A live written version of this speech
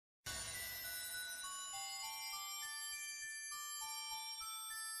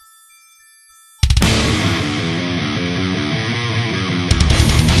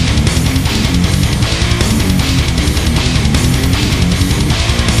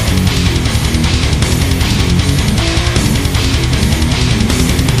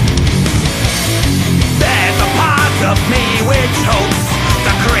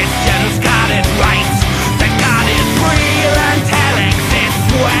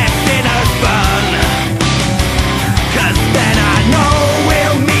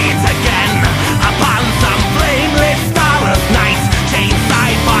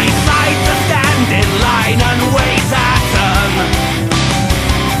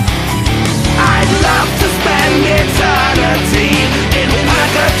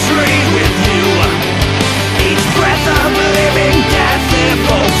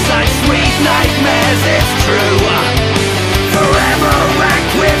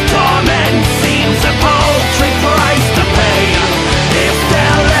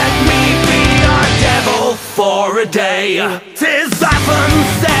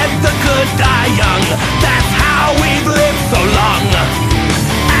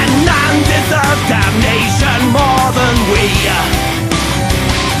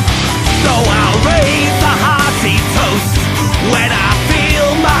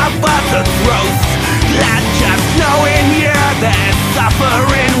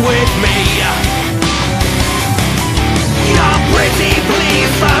suffering with me. Your pretty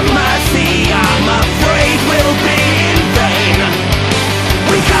pleas for mercy, I'm afraid will be in vain.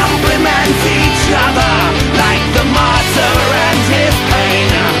 We complement each other like the martyr and his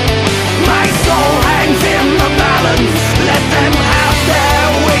pain. My soul hangs in the balance, let them have their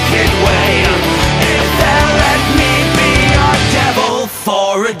wicked way. If they'll let me be a devil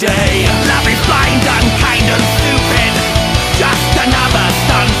for a day. Love is blind, unkind and stupid, just another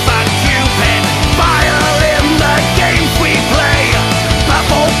stunt for Cupid. Vile in the games we play,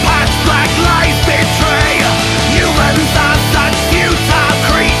 purple patch, black lies betray. Humans are such futile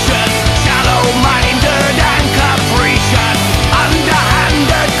creatures, shallow-minded and capricious,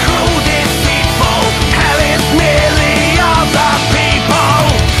 underhanded, cruel, deceitful. Hell is merely other people.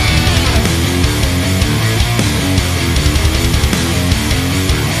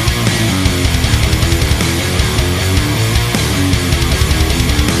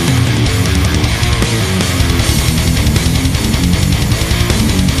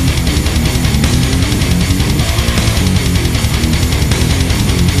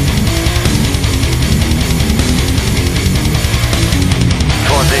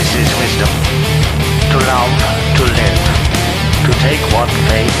 For this is wisdom, to love, to live, to take what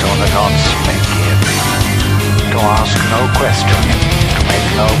fate or the gods may give, to ask no question, to make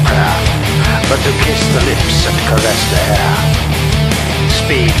no prayer, but to kiss the lips and caress the hair,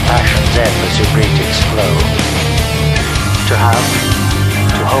 speed passion's ebb as you greet its flow, to have,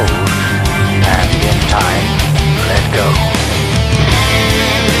 to hold, and in time let go.